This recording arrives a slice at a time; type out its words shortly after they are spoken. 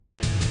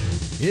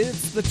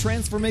It's the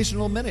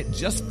Transformational Minute,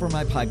 just for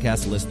my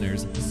podcast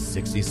listeners.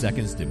 60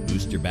 seconds to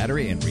boost your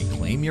battery and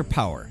reclaim your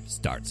power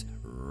starts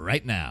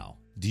right now.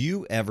 Do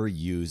you ever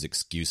use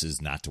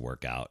excuses not to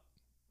work out?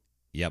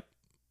 Yep,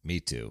 me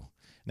too.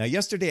 Now,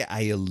 yesterday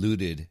I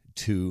alluded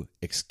to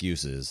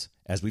excuses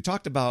as we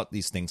talked about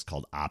these things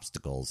called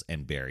obstacles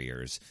and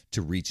barriers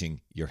to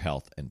reaching your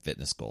health and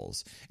fitness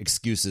goals.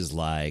 Excuses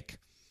like,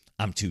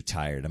 I'm too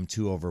tired, I'm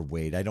too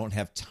overweight, I don't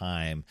have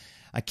time,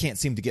 I can't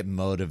seem to get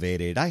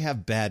motivated, I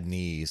have bad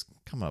knees.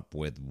 Come up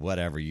with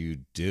whatever you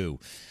do.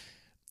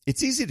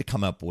 It's easy to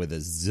come up with a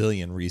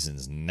zillion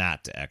reasons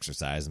not to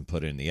exercise and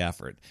put in the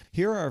effort.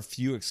 Here are a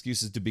few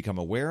excuses to become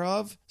aware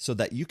of so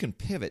that you can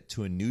pivot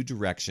to a new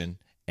direction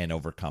and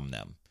overcome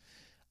them.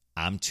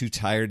 I'm too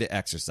tired to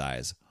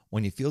exercise.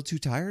 When you feel too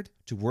tired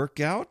to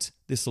work out,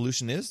 the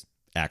solution is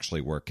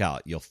actually work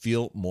out. You'll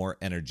feel more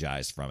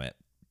energized from it.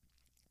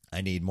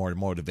 I need more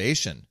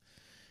motivation.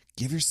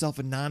 Give yourself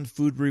a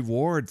non-food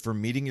reward for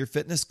meeting your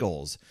fitness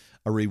goals,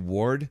 a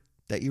reward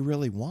that you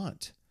really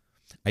want.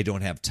 I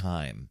don't have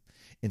time.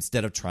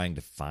 Instead of trying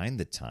to find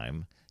the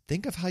time,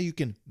 think of how you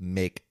can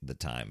make the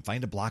time.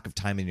 Find a block of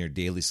time in your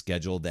daily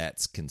schedule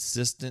that's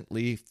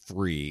consistently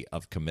free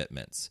of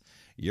commitments.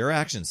 Your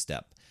action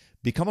step.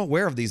 Become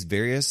aware of these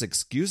various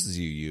excuses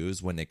you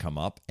use when they come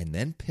up and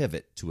then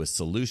pivot to a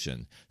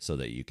solution so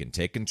that you can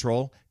take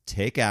control,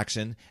 take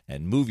action,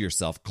 and move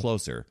yourself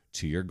closer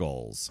to your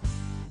goals.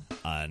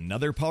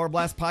 Another Power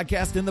Blast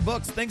podcast in the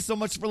books. Thanks so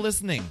much for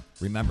listening.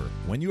 Remember,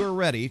 when you are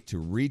ready to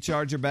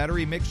recharge your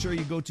battery, make sure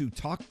you go to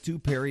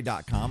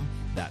talktoperry.com.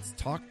 That's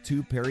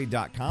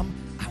talktoperry.com.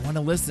 I want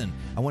to listen.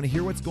 I want to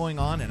hear what's going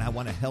on, and I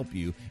want to help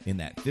you in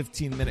that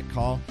 15-minute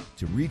call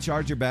to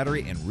recharge your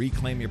battery and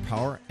reclaim your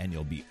power, and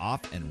you'll be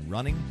off and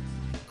running,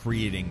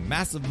 creating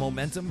massive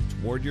momentum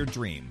toward your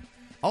dream.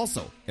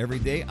 Also, every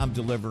day I'm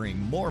delivering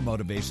more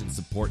motivation,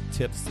 support,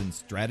 tips, and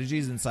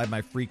strategies inside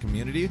my free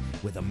community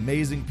with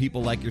amazing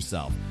people like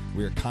yourself.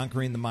 We are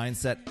conquering the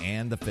mindset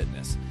and the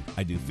fitness.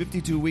 I do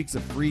 52 weeks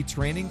of free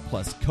training,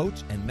 plus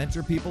coach and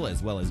mentor people,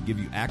 as well as give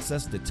you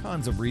access to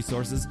tons of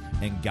resources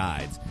and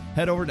guides.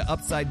 Head over to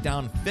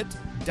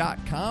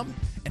UpsideDownFit.com.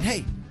 And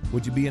hey,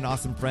 would you be an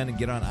awesome friend and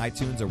get on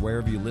iTunes or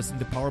wherever you listen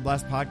to Power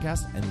Blast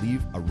Podcast and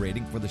leave a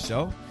rating for the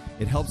show?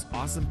 It helps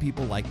awesome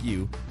people like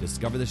you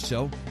discover the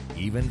show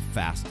even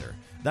faster.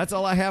 That's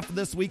all I have for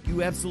this week.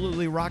 You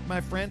absolutely rock, my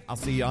friend. I'll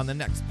see you on the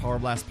next Power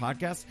Blast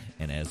Podcast.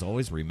 And as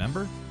always,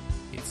 remember,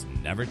 it's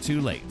never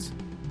too late